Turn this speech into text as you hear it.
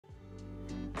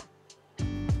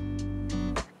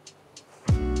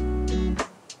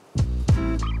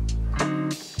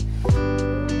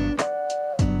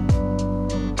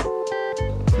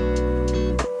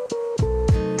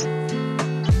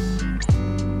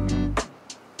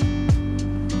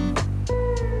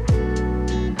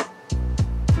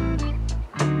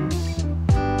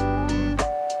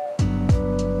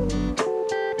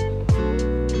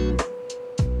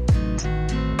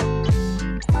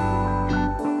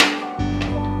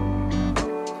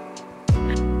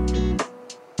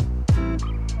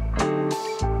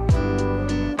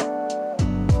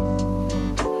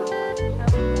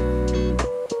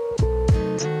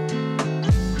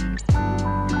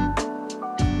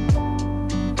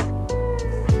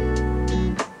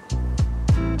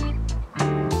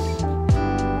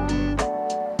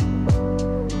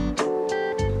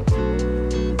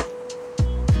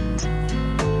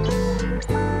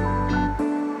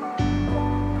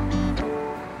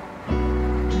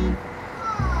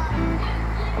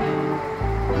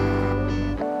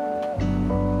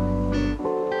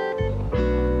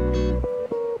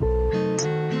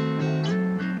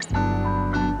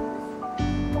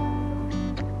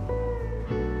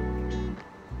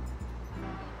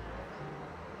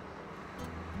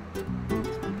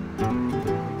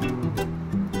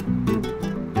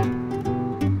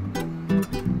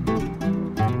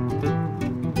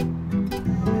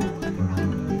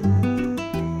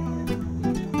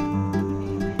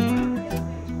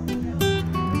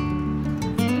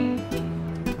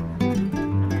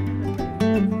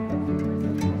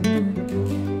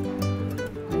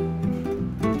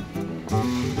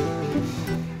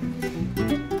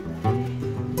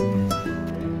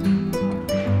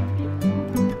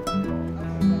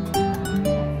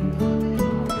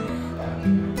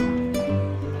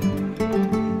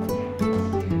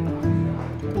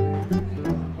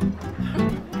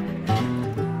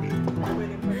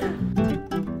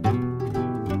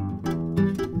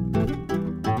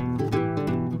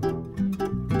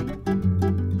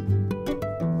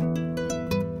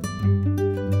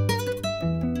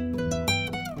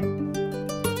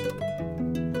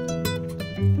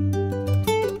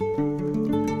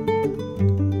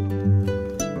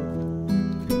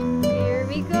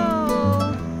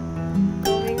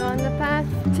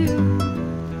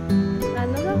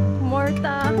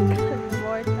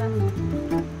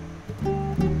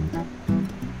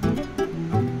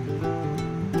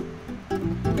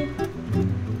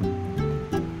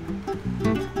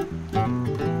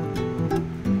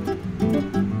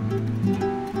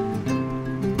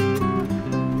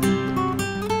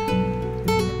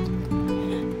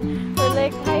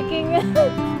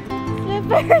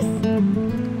Slippers.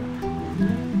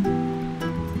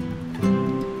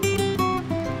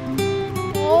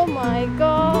 Oh my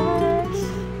gosh.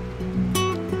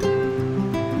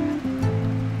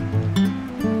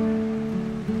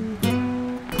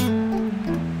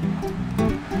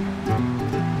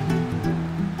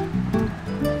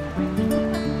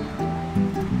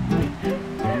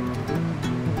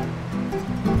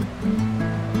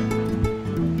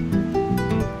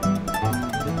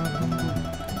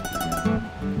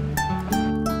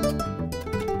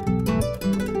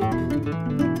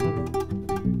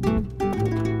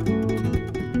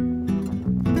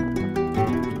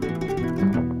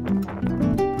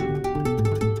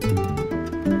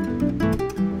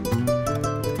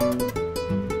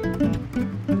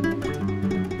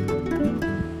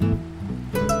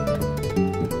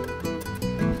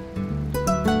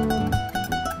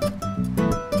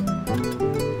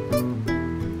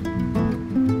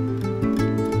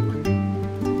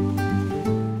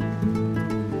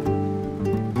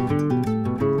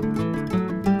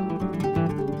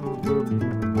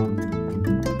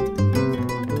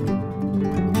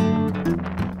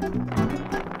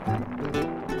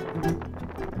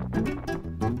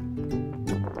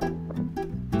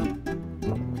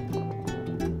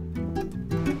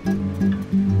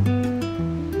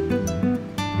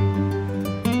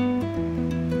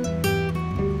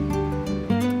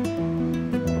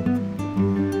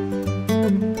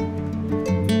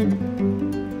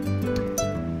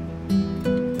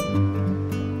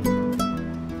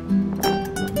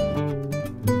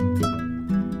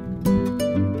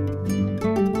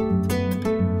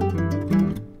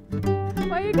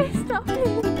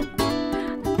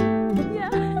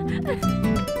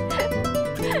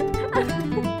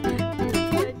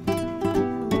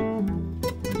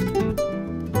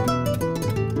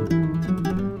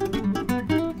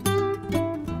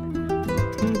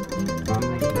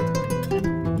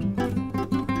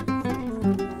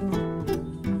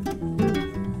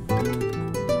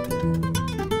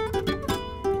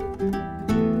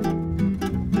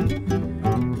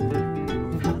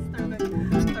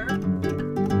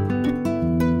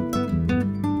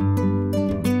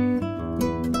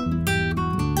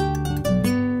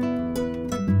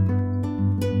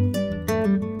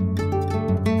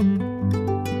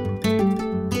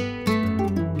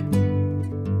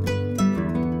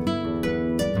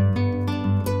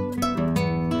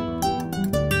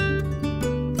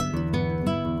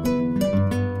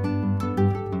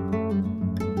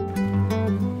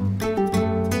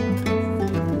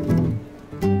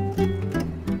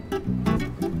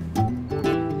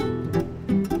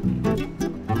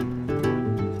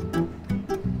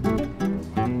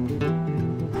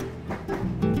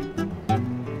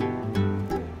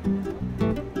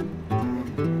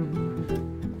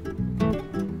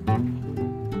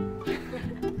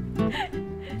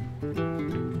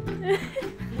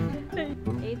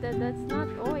 That's not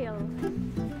oil.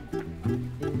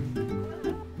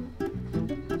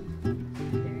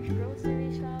 There's grocery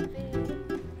shopping.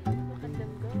 Look at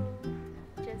them go.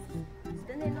 Just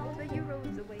sending all the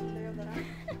euros away.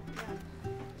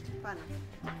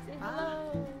 Say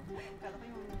hello.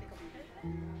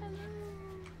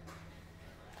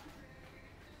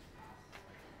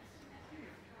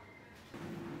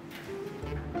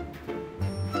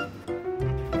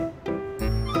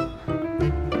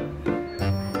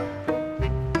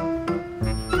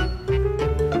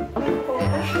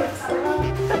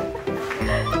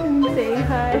 Saying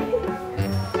hi.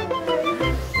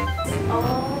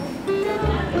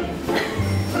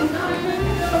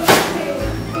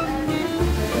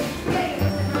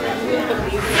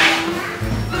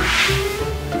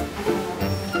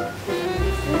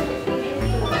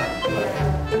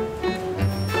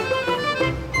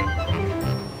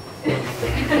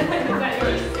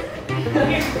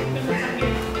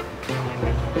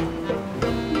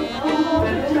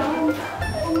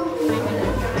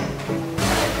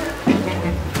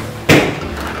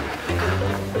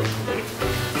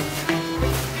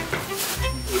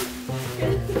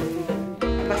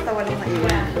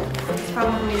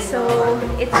 So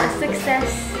it's a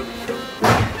success.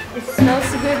 It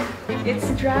smells good. It's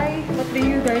dry. What do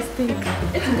you guys think?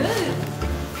 It's good.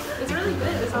 It's really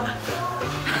good. It's all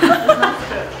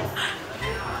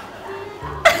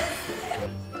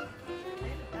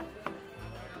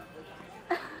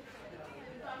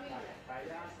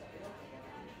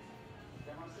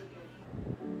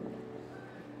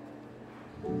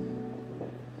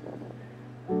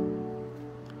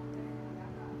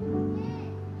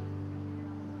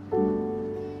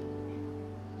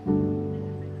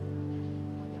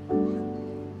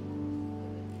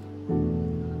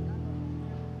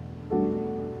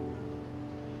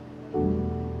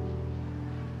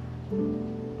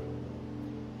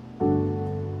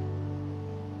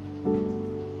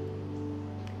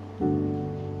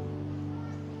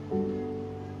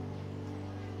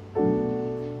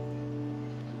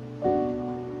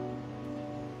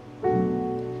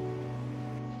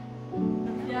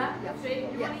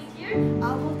You want to eat here?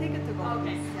 We'll take it to go.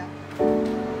 Okay. Yeah.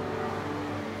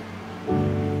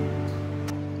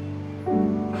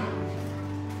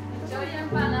 Enjoy the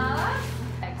empanadas.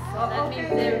 So that means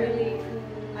they're really,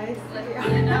 I like,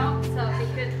 see. you know, so we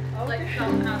could like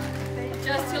come up.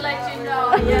 Just to let you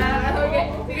know, yeah,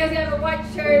 okay. Because you have a white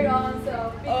shirt on,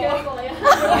 so be careful.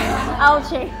 Yeah. I'll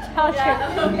change. I'll change.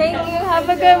 Yeah. Thank you. Have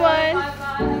a good one. Bye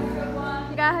bye. Have a good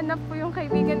one. Naghahanap po yung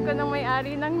kaibigan ko ng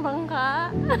may-ari ng bangka.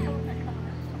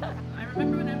 I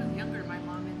remember when I was young,